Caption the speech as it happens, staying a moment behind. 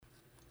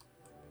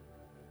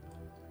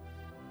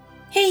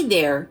Hi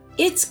there,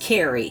 it's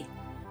Kerri.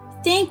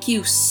 Thank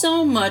you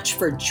so much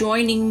for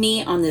joining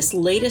me on this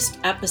latest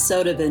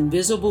episode of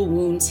Invisible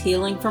Wounds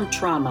Healing from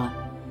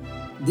Trauma.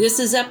 This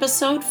is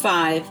episode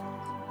 5,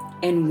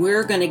 and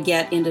we're going to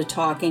get into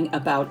talking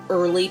about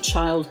early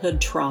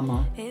childhood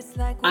trauma.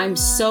 I'm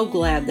so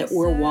glad that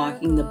we're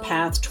walking the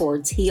path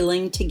towards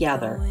healing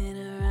together.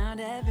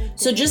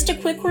 So just a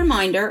quick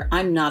reminder,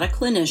 I'm not a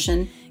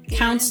clinician,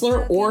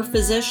 counselor, or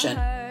physician.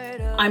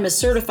 I'm a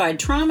certified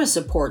trauma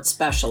support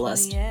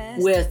specialist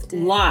with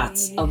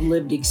lots of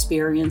lived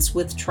experience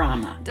with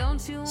trauma.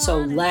 So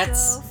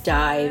let's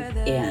dive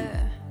in.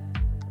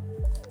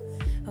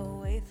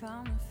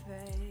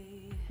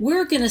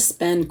 We're going to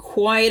spend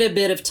quite a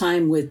bit of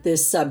time with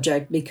this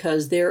subject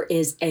because there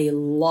is a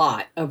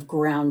lot of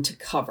ground to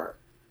cover.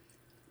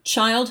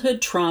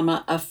 Childhood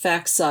trauma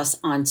affects us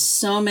on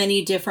so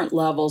many different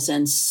levels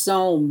and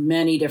so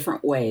many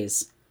different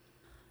ways.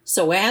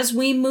 So as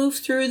we move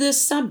through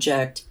this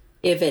subject,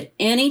 if at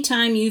any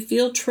time you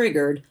feel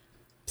triggered,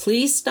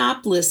 please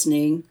stop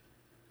listening,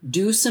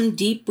 do some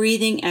deep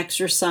breathing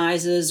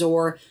exercises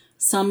or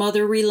some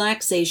other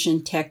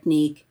relaxation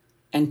technique,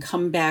 and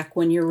come back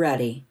when you're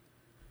ready.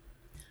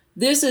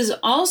 This is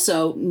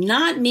also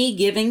not me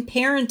giving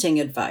parenting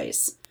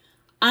advice.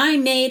 I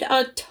made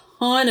a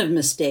ton of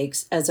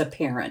mistakes as a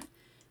parent,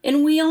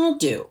 and we all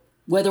do,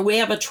 whether we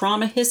have a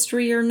trauma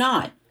history or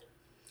not.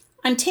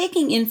 I'm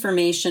taking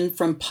information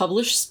from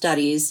published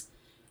studies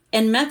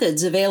and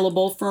methods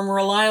available from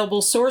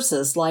reliable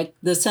sources like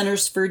the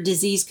Centers for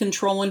Disease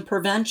Control and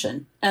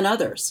Prevention and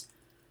others.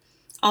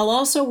 I'll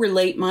also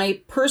relate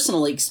my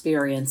personal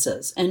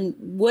experiences and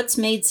what's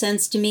made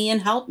sense to me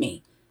and helped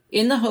me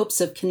in the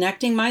hopes of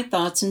connecting my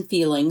thoughts and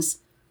feelings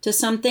to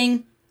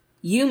something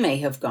you may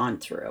have gone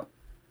through.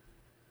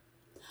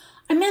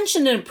 I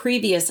mentioned in a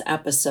previous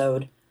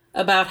episode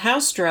about how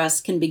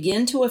stress can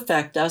begin to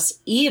affect us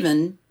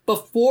even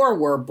before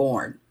we're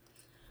born.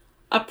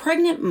 A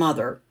pregnant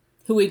mother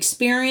who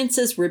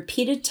experiences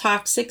repeated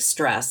toxic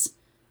stress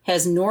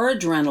has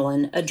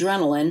noradrenaline,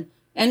 adrenaline,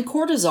 and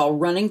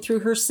cortisol running through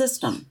her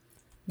system.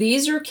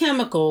 These are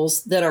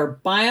chemicals that are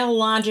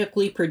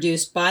biologically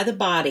produced by the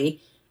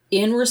body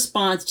in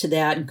response to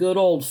that good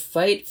old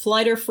fight,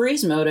 flight, or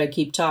freeze mode I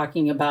keep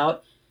talking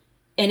about,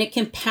 and it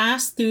can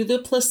pass through the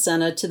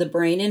placenta to the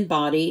brain and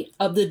body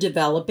of the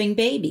developing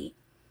baby.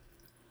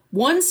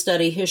 One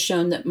study has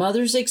shown that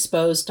mothers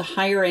exposed to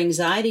higher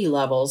anxiety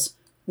levels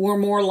were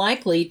more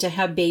likely to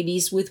have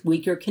babies with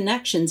weaker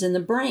connections in the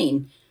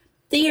brain,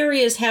 the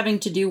areas having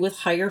to do with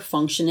higher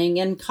functioning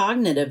and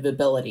cognitive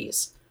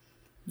abilities.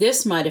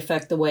 This might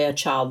affect the way a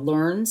child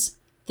learns,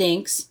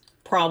 thinks,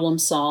 problem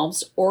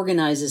solves,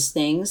 organizes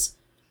things,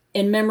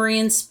 and memory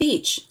and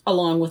speech,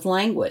 along with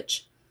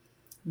language.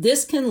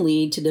 This can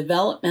lead to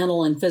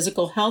developmental and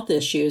physical health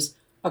issues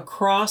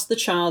across the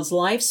child's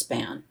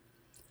lifespan.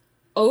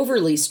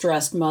 Overly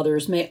stressed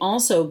mothers may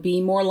also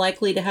be more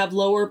likely to have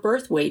lower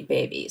birthweight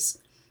babies.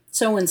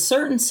 So in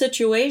certain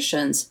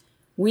situations,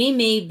 we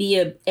may be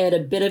at a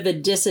bit of a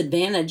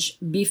disadvantage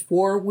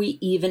before we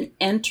even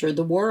enter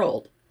the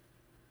world.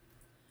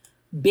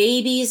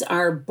 Babies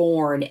are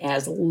born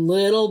as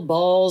little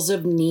balls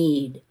of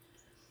need.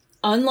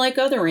 Unlike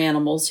other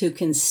animals who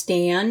can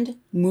stand,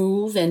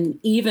 move, and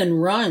even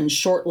run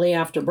shortly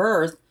after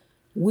birth,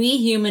 we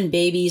human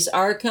babies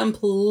are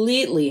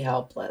completely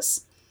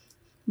helpless.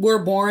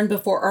 We're born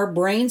before our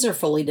brains are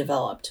fully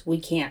developed. We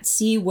can't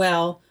see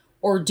well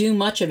or do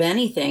much of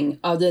anything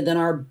other than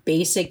our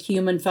basic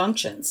human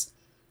functions.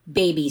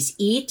 Babies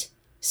eat,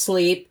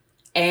 sleep,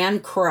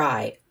 and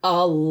cry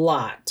a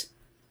lot.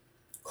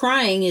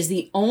 Crying is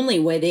the only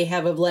way they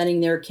have of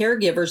letting their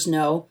caregivers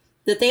know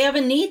that they have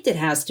a need that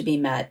has to be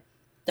met.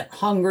 They're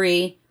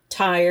hungry,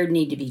 tired,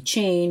 need to be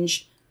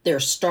changed, they're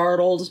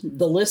startled,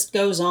 the list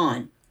goes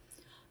on.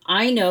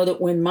 I know that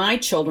when my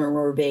children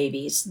were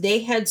babies, they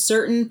had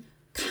certain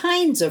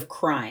kinds of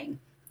crying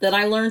that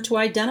I learned to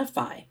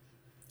identify.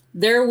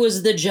 There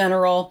was the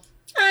general,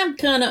 I'm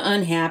kind of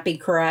unhappy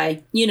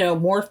cry,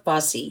 more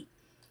fussy.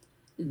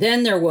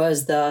 Then there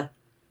was the,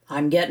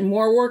 I'm getting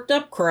more worked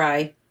up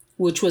cry,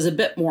 which was a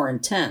bit more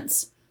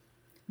intense.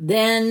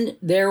 Then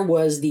there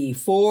was the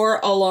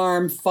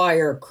 4-alarm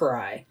fire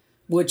cry,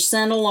 which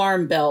sent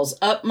alarm bells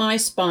up my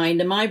spine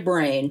to my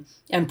brain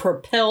and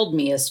propelled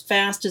me as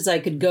fast as I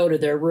could go to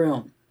their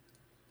room.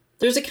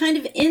 There's a kind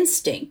of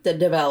instinct that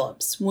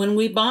develops when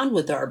we bond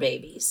with our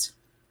babies.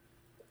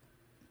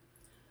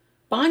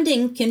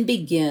 Bonding can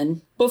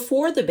begin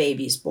before the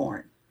baby's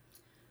born.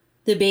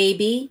 The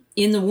baby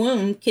in the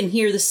womb can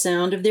hear the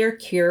sound of their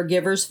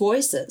caregivers'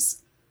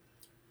 voices.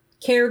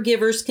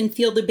 Caregivers can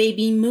feel the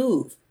baby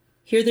move,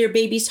 hear their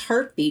baby's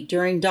heartbeat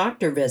during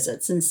doctor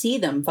visits, and see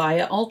them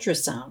via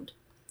ultrasound.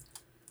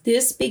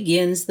 This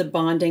begins the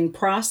bonding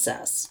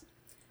process.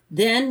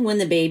 Then, when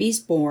the baby's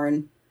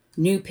born,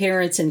 new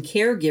parents and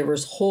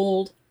caregivers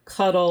hold,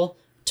 cuddle,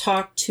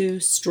 talk to,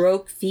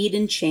 stroke, feed,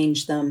 and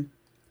change them.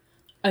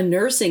 A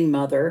nursing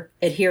mother,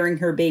 at hearing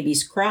her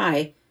baby's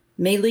cry,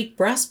 may leak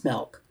breast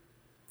milk.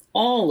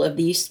 All of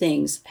these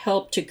things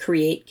help to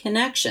create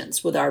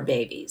connections with our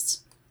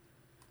babies.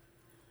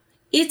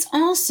 It's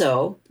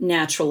also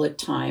natural at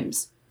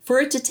times for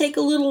it to take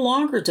a little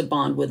longer to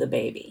bond with a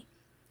baby.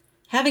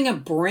 Having a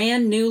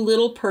brand new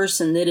little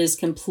person that is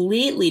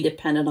completely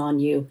dependent on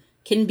you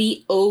can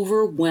be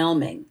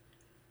overwhelming.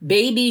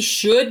 Babies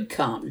should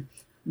come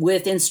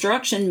with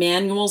instruction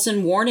manuals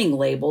and warning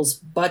labels,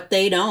 but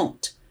they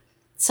don't.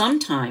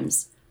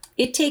 Sometimes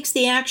it takes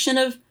the action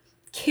of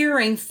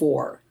caring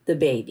for the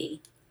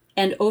baby,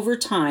 and over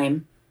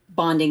time,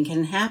 bonding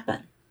can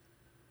happen.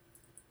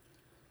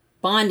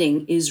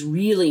 Bonding is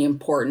really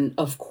important,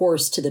 of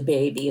course, to the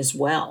baby as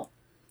well.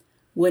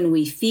 When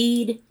we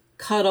feed,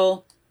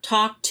 cuddle,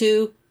 talk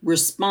to,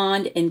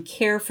 respond, and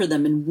care for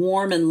them in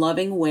warm and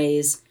loving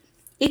ways,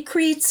 it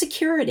creates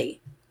security.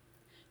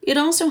 It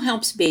also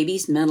helps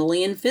babies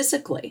mentally and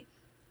physically.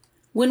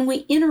 When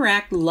we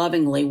interact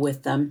lovingly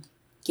with them,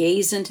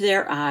 gaze into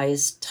their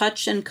eyes,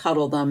 touch and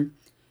cuddle them,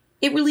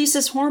 it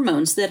releases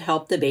hormones that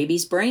help the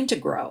baby's brain to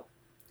grow.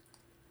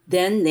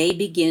 Then they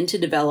begin to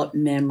develop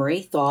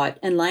memory, thought,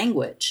 and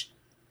language.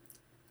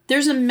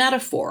 There's a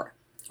metaphor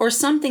or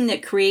something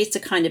that creates a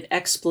kind of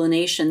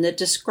explanation that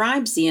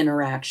describes the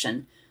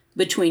interaction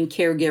between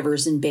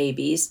caregivers and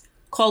babies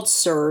called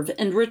serve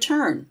and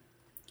return.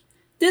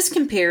 This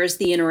compares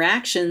the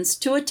interactions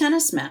to a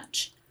tennis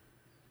match.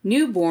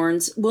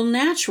 Newborns will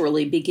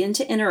naturally begin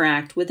to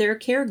interact with their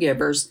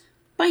caregivers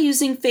by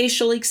using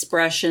facial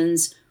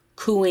expressions,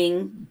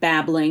 cooing,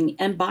 babbling,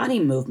 and body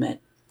movement.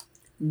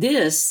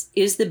 This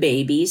is the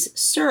baby's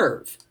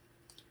serve.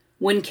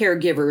 When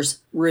caregivers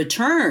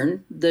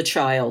return the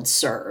child's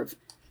serve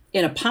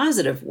in a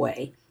positive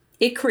way,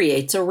 it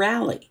creates a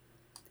rally.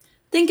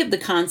 Think of the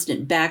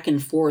constant back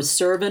and forth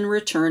serve and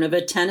return of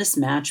a tennis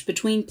match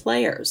between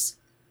players.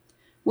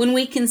 When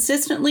we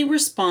consistently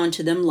respond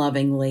to them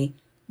lovingly,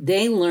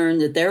 they learn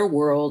that their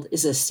world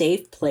is a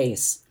safe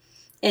place,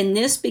 and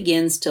this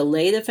begins to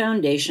lay the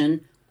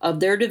foundation of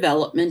their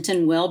development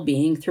and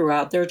well-being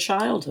throughout their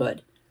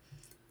childhood.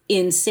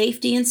 In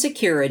safety and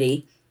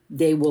security,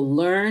 they will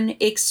learn,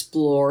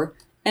 explore,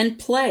 and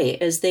play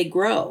as they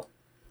grow.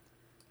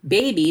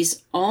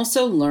 Babies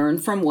also learn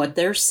from what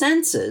their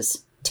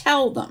senses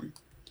tell them.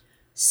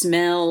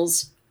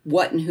 Smells,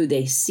 what and who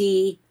they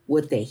see,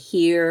 what they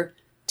hear,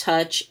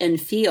 touch, and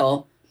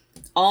feel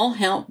all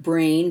help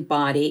brain,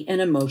 body,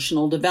 and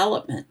emotional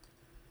development.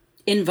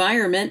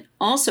 Environment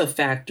also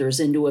factors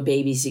into a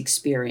baby's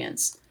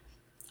experience.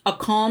 A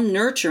calm,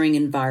 nurturing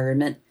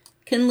environment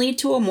can lead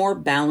to a more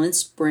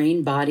balanced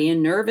brain, body,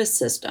 and nervous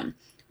system,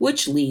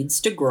 which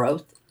leads to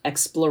growth,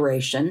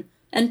 exploration,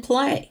 and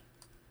play.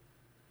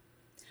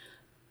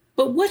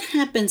 But what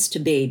happens to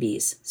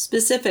babies,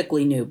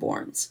 specifically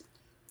newborns,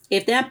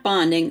 if that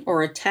bonding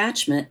or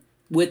attachment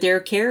with their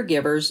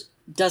caregivers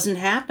doesn't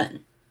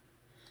happen?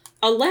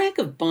 A lack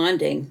of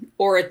bonding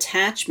or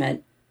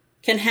attachment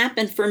can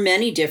happen for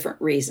many different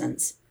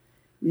reasons.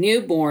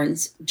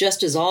 Newborns,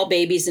 just as all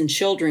babies and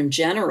children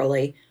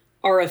generally,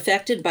 are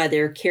affected by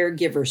their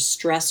caregivers'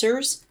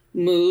 stressors,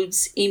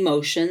 moods,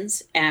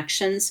 emotions,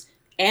 actions,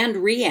 and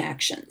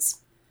reactions.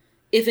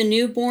 If a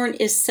newborn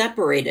is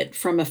separated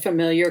from a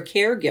familiar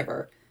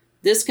caregiver,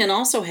 this can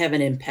also have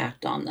an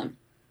impact on them.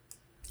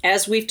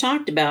 As we've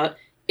talked about,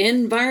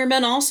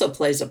 environment also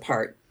plays a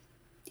part.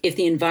 If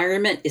the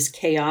environment is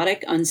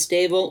chaotic,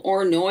 unstable,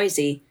 or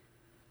noisy,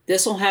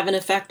 this will have an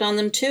effect on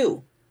them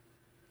too.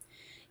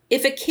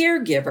 If a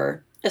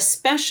caregiver,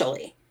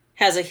 especially,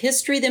 has a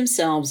history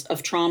themselves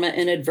of trauma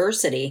and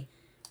adversity,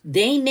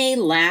 they may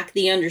lack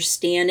the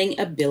understanding,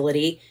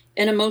 ability,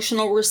 and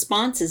emotional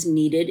responses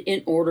needed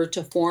in order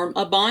to form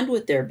a bond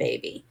with their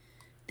baby.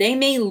 They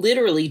may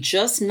literally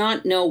just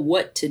not know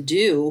what to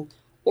do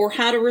or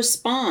how to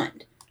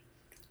respond.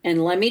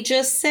 And let me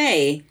just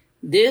say,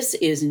 this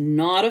is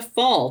not a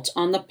fault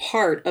on the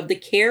part of the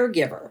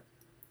caregiver.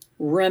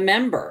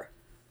 Remember,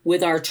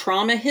 with our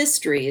trauma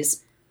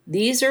histories,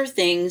 these are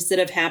things that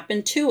have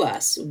happened to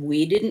us.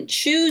 We didn't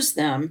choose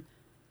them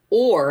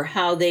or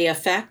how they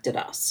affected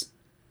us.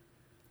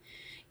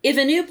 If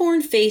a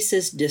newborn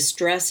faces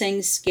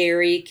distressing,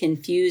 scary,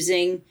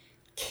 confusing,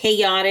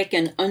 chaotic,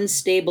 and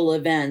unstable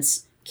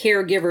events,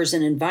 caregivers,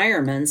 and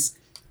environments,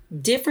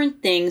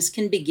 different things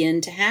can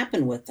begin to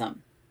happen with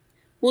them.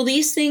 Well,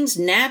 these things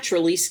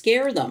naturally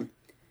scare them.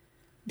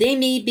 They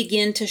may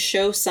begin to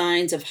show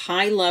signs of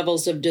high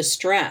levels of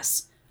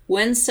distress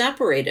when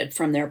separated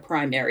from their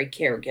primary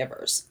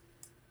caregivers.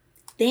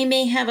 They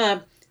may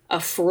have a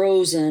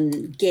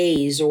frozen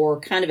gaze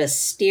or kind of a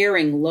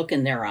staring look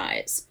in their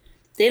eyes.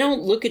 They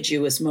don't look at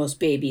you as most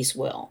babies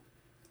will.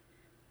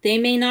 They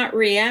may not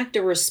react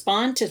or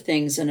respond to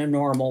things in a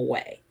normal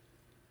way.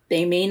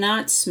 They may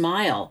not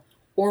smile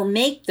or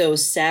make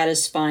those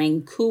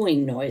satisfying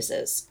cooing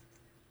noises.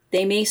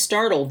 They may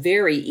startle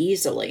very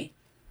easily.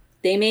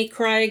 They may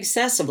cry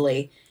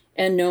excessively,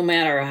 and no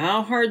matter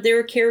how hard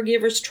their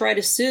caregivers try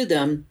to soothe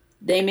them,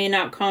 they may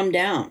not calm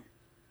down.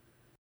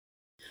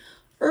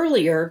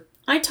 Earlier,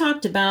 I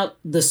talked about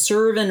the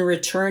serve and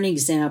return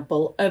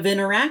example of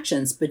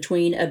interactions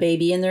between a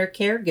baby and their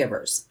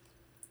caregivers.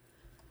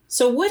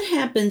 So what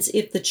happens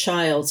if the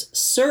child's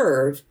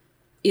serve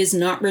is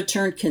not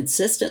returned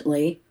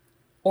consistently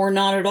or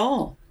not at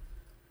all.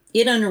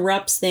 It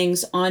interrupts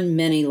things on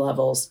many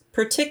levels,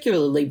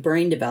 particularly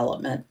brain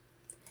development.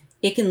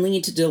 It can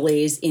lead to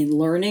delays in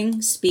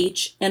learning,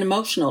 speech, and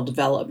emotional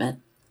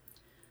development.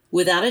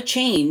 Without a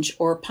change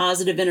or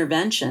positive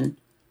intervention,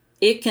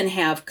 it can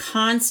have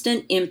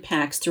constant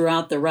impacts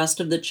throughout the rest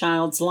of the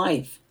child's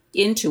life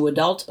into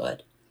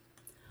adulthood.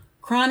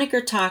 Chronic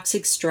or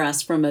toxic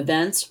stress from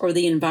events or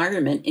the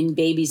environment in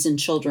babies and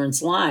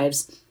children's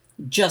lives,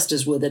 just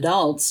as with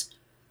adults,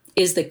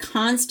 is the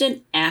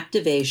constant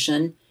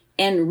activation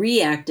and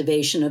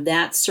reactivation of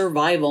that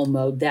survival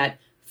mode, that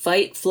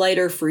fight, flight,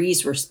 or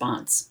freeze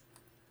response.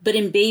 But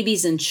in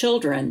babies and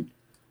children,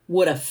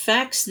 what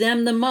affects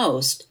them the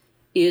most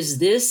is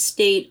this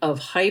state of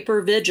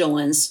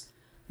hypervigilance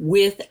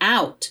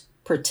without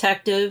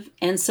protective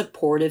and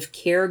supportive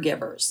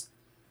caregivers.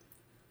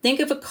 Think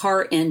of a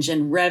car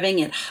engine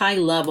revving at high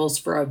levels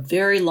for a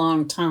very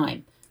long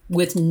time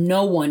with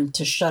no one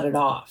to shut it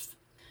off.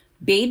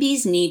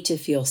 Babies need to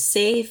feel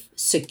safe,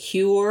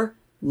 secure,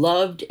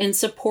 loved, and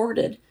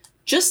supported,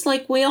 just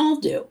like we all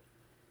do.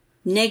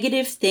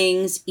 Negative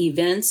things,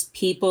 events,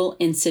 people,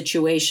 and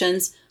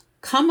situations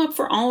come up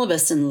for all of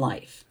us in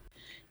life.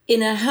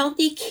 In a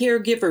healthy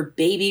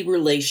caregiver-baby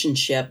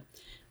relationship,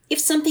 if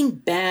something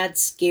bad,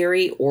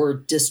 scary, or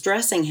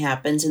distressing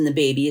happens and the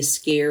baby is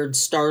scared,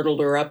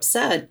 startled, or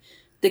upset,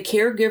 the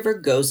caregiver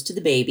goes to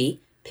the baby,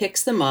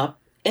 picks them up,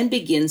 and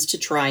begins to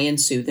try and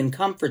soothe and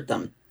comfort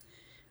them.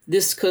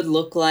 This could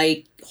look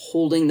like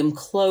holding them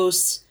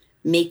close,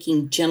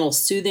 making gentle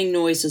soothing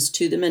noises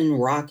to them,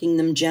 and rocking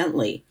them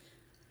gently.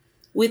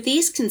 With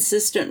these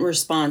consistent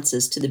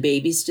responses to the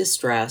baby's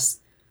distress,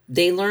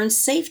 they learn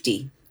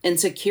safety and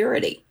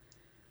security.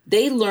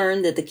 They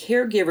learn that the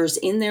caregivers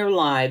in their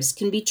lives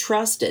can be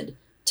trusted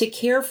to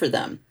care for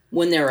them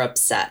when they're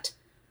upset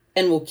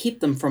and will keep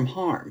them from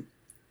harm.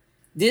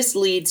 This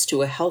leads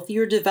to a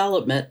healthier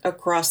development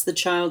across the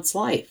child's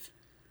life.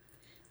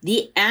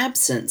 The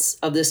absence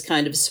of this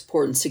kind of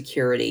support and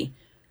security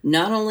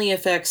not only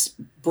affects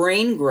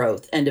brain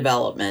growth and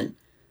development,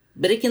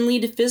 but it can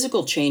lead to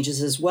physical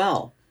changes as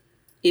well.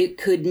 It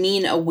could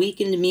mean a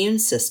weakened immune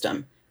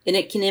system, and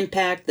it can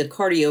impact the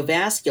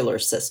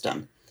cardiovascular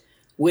system,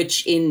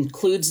 which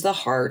includes the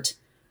heart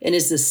and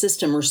is the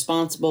system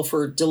responsible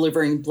for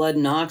delivering blood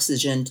and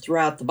oxygen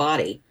throughout the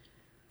body.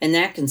 And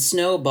that can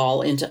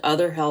snowball into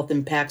other health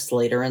impacts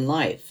later in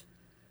life.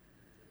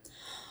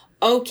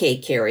 Okay,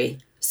 Kerri,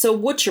 so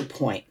what's your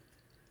point?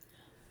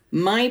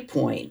 My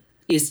point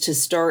is to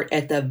start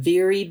at the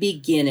very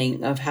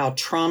beginning of how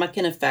trauma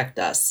can affect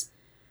us.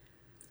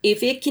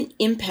 If it can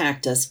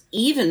impact us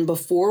even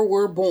before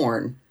we're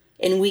born,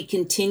 and we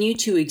continue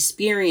to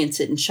experience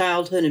it in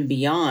childhood and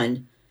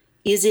beyond,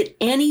 is it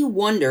any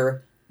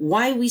wonder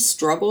why we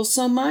struggle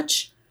so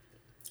much?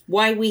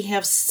 Why we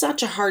have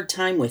such a hard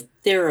time with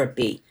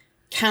therapy,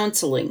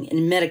 counseling,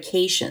 and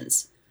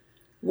medications?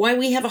 Why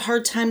we have a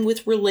hard time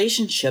with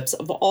relationships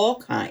of all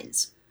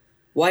kinds?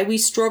 Why we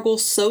struggle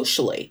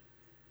socially?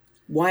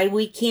 Why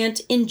we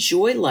can't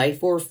enjoy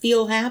life or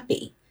feel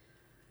happy?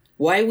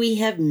 Why we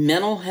have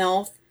mental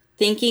health,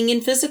 thinking,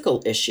 and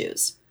physical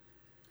issues?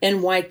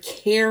 And why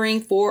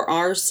caring for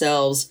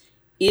ourselves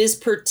is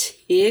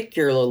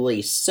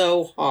particularly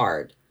so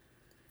hard.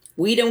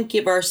 We don't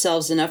give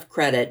ourselves enough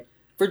credit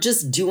for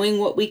just doing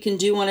what we can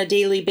do on a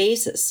daily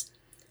basis.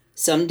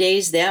 Some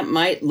days that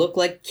might look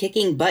like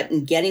kicking butt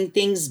and getting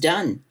things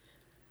done.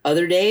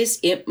 Other days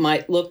it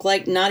might look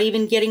like not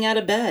even getting out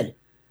of bed.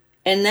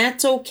 And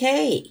that's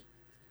okay.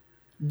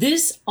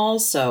 This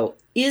also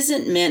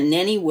isn't meant in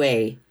any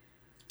way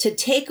to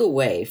take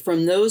away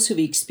from those who've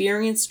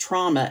experienced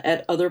trauma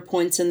at other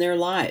points in their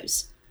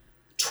lives.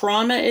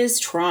 Trauma is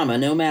trauma,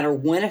 no matter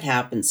when it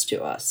happens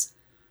to us.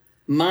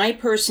 My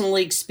personal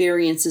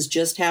experiences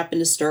just happened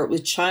to start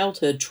with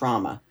childhood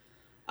trauma.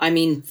 I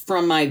mean,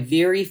 from my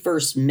very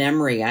first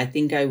memory, I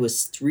think I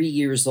was 3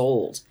 years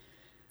old.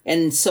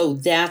 And so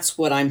that's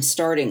what I'm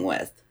starting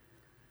with.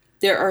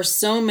 There are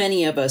so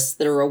many of us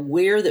that are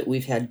aware that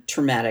we've had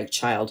traumatic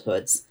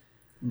childhoods.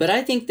 But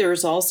I think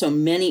there's also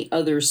many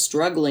others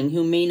struggling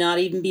who may not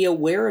even be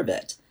aware of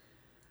it.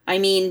 I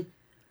mean,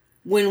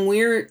 when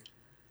we're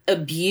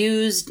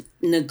abused,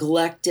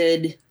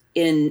 neglected,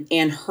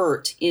 and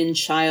hurt in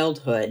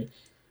childhood,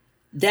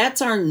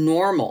 that's our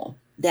normal,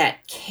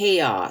 that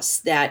chaos,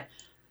 that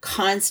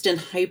constant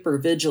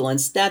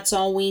hypervigilance. That's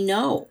all we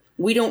know.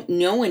 We don't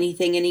know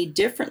anything any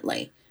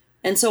differently.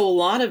 And so a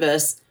lot of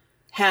us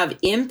have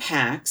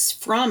impacts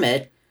from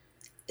it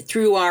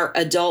through our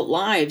adult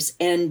lives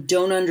and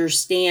don't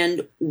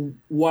understand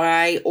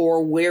why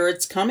or where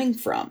it's coming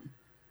from.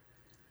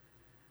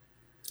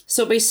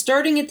 So by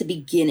starting at the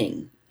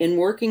beginning and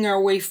working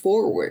our way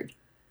forward,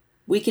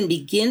 we can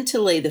begin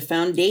to lay the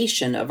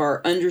foundation of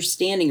our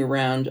understanding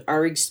around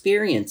our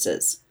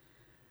experiences.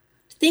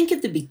 Think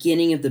of the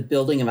beginning of the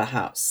building of a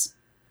house.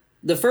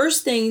 The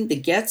first thing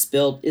that gets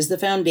built is the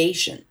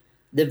foundation,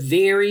 the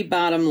very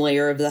bottom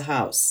layer of the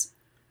house.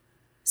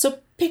 So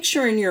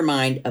picture in your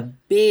mind a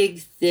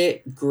big,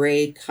 thick,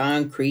 gray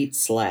concrete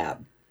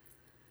slab.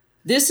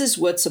 This is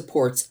what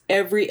supports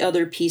every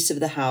other piece of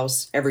the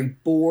house, every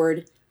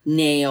board,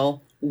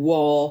 nail,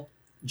 wall,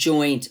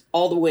 joint,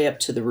 all the way up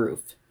to the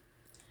roof.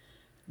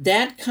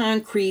 That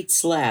concrete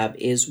slab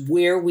is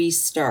where we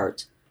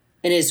start,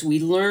 and as we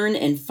learn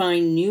and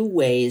find new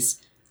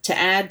ways to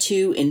add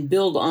to and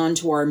build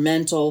onto our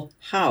mental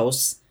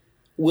house,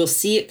 we'll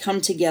see it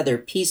come together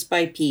piece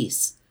by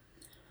piece.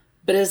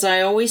 But as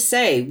I always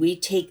say, we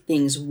take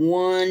things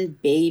one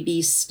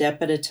baby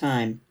step at a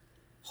time,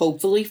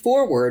 hopefully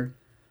forward,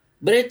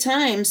 but at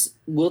times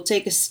we'll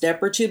take a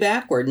step or two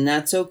backward, and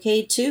that's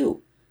okay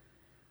too.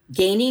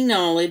 Gaining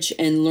knowledge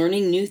and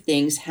learning new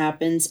things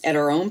happens at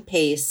our own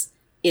pace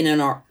and in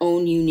our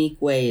own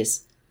unique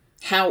ways.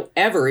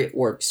 However it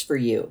works for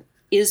you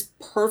is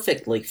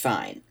perfectly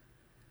fine.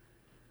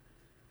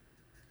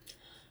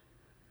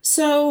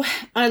 So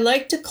I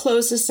like to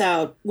close this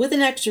out with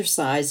an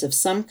exercise of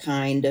some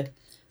kind,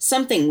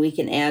 something we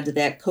can add to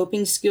that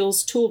coping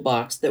skills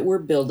toolbox that we're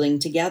building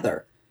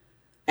together.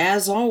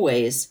 As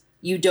always,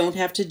 you don't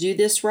have to do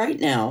this right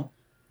now,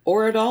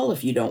 or at all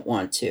if you don't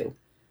want to,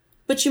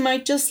 but you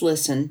might just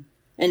listen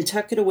and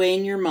tuck it away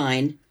in your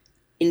mind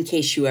in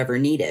case you ever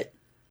need it.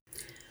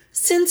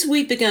 Since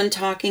we've begun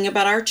talking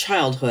about our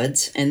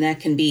childhoods, and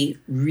that can be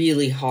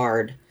really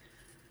hard,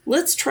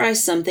 let's try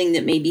something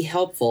that may be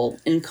helpful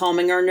in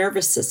calming our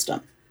nervous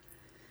system.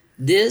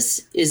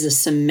 This is a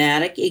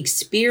somatic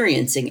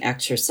experiencing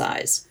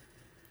exercise,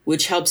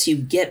 which helps you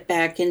get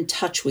back in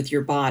touch with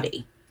your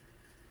body.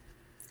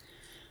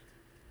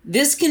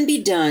 This can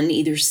be done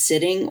either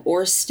sitting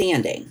or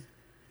standing.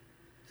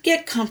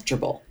 Get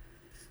comfortable.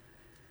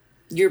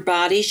 Your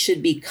body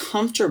should be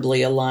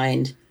comfortably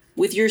aligned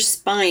with your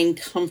spine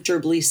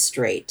comfortably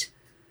straight.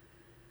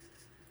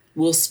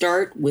 We'll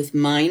start with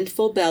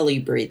mindful belly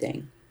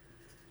breathing.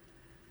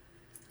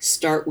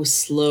 Start with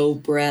slow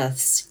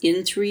breaths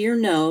in through your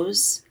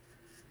nose.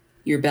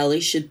 Your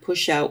belly should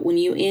push out when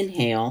you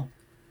inhale,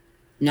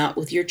 not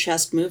with your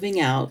chest moving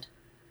out,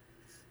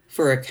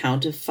 for a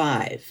count of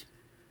 5.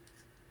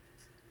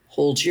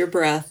 Hold your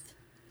breath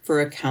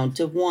for a count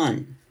of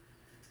 1.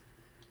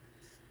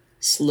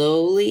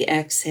 Slowly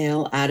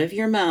exhale out of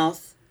your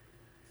mouth.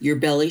 Your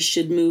belly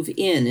should move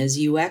in as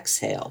you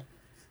exhale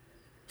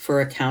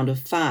for a count of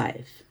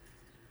 5.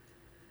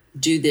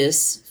 Do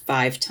this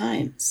 5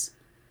 times.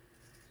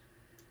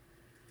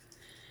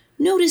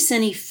 Notice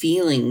any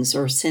feelings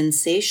or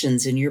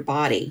sensations in your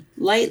body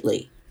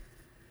lightly.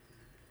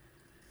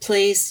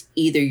 Place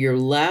either your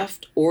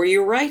left or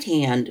your right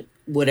hand,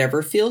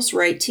 whatever feels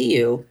right to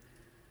you,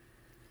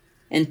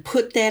 and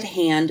put that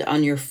hand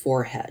on your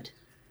forehead.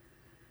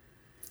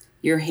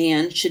 Your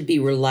hand should be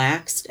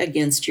relaxed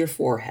against your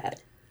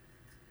forehead.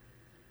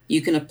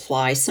 You can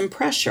apply some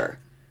pressure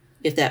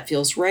if that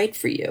feels right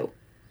for you,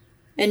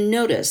 and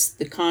notice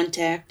the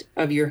contact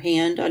of your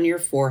hand on your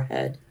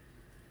forehead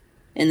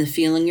and the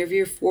feeling of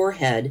your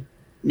forehead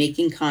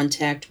making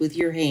contact with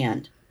your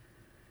hand.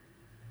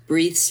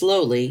 Breathe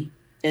slowly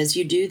as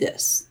you do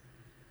this.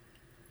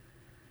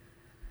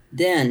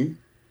 Then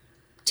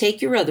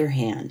take your other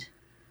hand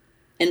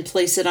and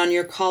place it on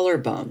your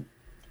collarbone,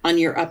 on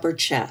your upper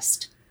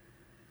chest.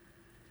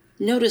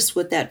 Notice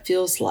what that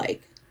feels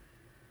like.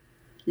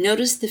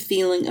 Notice the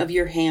feeling of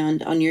your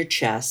hand on your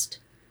chest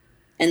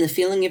and the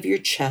feeling of your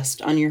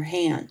chest on your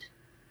hand.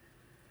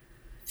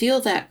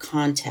 Feel that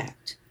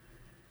contact.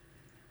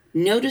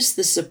 Notice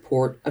the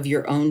support of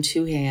your own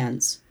 2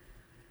 hands.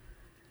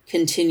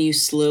 Continue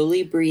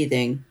slowly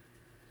breathing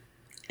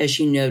as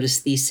you notice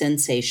these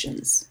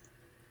sensations.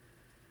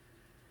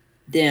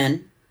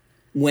 Then,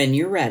 when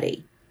you're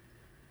ready,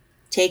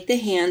 take the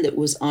hand that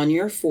was on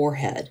your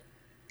forehead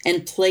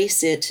and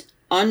place it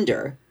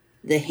under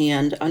the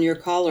hand on your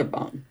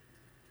collarbone.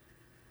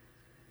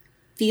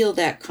 Feel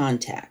that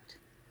contact.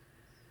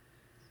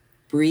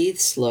 Breathe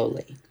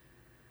slowly.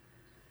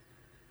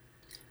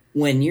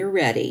 When you're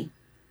ready,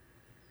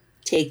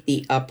 take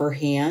the upper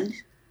hand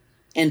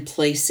and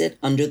place it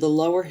under the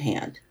lower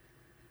hand.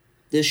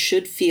 This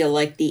should feel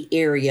like the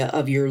area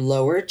of your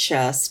lower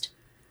chest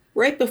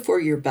right before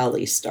your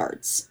belly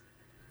starts.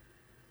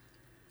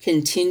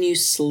 Continue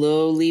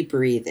slowly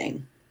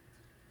breathing.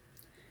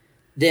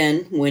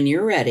 Then, when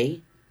you're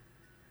ready,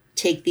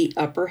 take the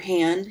upper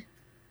hand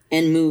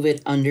and move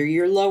it under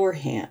your lower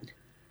hand.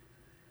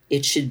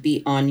 It should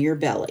be on your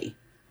belly.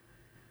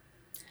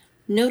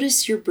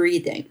 Notice your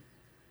breathing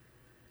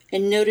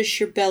and notice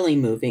your belly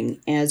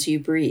moving as you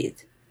breathe.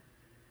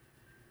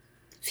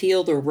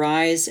 Feel the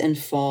rise and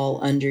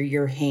fall under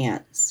your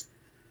hands.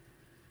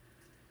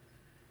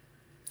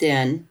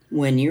 Then,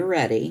 when you're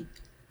ready,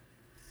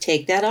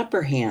 take that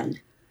upper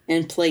hand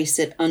and place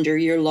it under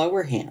your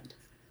lower hand.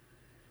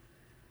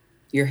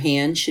 Your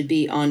hand should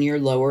be on your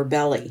lower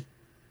belly.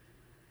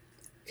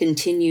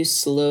 Continue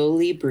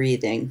slowly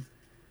breathing.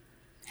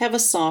 Have a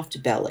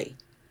soft belly.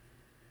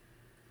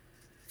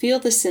 Feel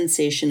the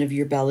sensation of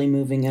your belly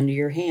moving under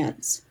your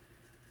hands.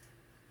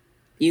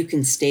 You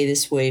can stay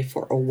this way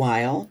for a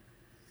while,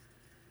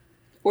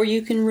 or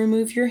you can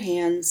remove your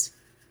hands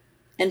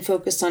and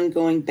focus on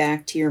going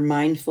back to your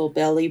mindful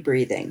belly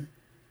breathing.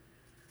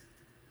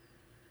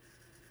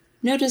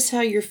 Notice how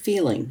you're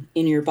feeling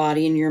in your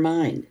body and your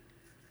mind.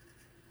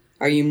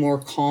 Are you more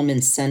calm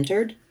and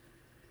centered?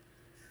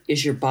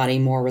 Is your body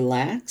more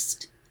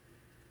relaxed?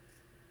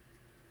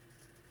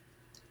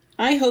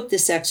 I hope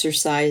this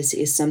exercise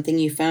is something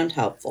you found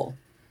helpful,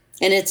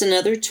 and it's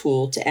another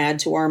tool to add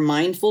to our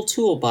mindful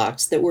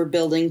toolbox that we're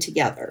building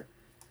together.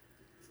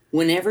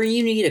 Whenever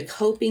you need a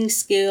coping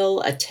skill,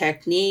 a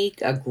technique,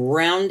 a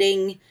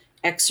grounding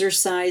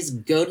exercise,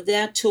 go to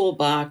that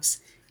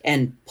toolbox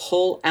and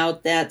pull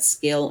out that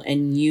skill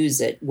and use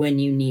it when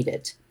you need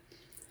it.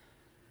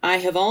 I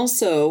have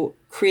also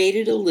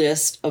created a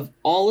list of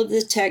all of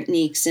the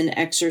techniques and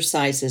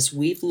exercises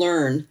we've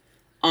learned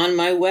on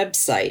my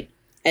website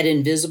at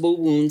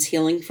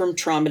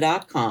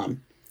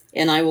invisiblewoundshealingfromtrauma.com,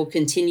 and I will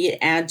continue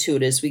to add to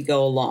it as we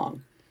go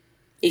along.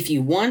 If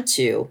you want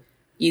to,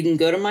 you can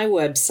go to my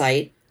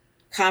website,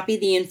 copy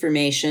the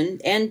information,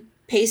 and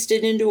paste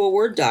it into a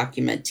Word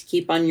document to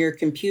keep on your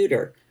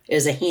computer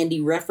as a handy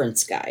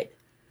reference guide.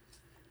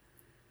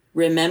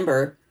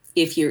 Remember,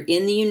 if you're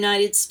in the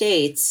United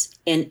States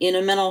and in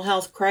a mental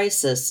health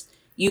crisis,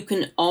 you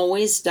can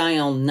always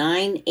dial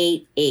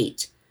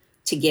 988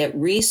 to get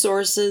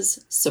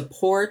resources,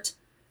 support,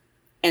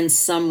 and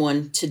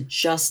someone to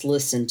just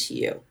listen to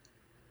you.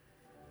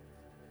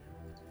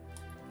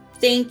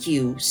 Thank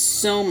you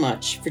so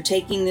much for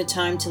taking the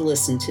time to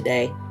listen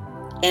today,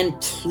 and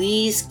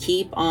please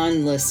keep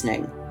on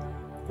listening.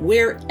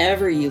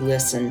 Wherever you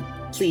listen,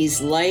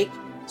 please like,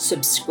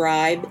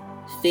 subscribe,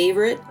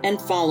 favorite,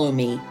 and follow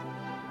me.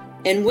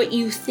 And what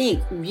you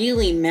think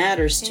really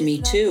matters to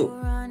me too.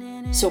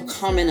 So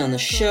comment on the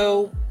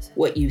show,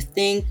 what you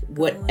think,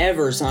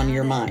 whatever's on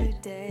your mind.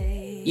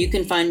 You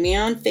can find me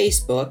on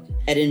Facebook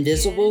at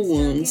Invisible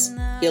Wounds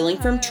Healing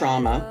from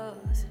Trauma,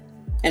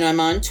 and I'm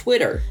on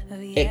Twitter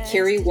at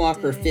Kerri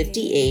Walker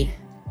 58,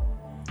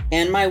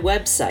 and my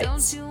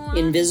websites,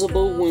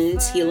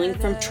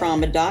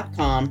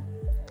 invisiblewoundshealingfromtrauma.com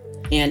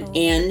and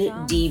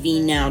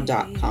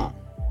ndvnow.com.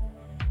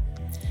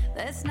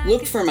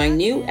 Look for my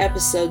new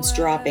episodes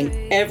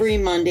dropping every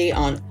Monday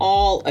on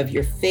all of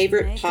your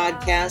favorite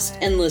podcast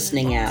and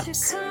listening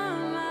apps.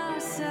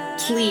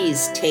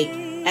 Please take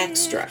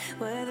extra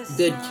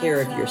good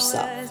care of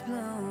yourself,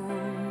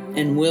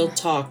 and we'll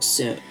talk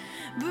soon.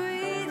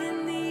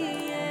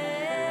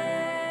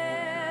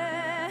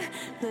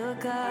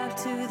 Look up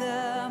to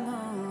the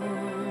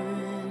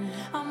moon.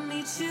 I'll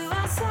meet you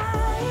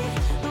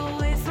outside.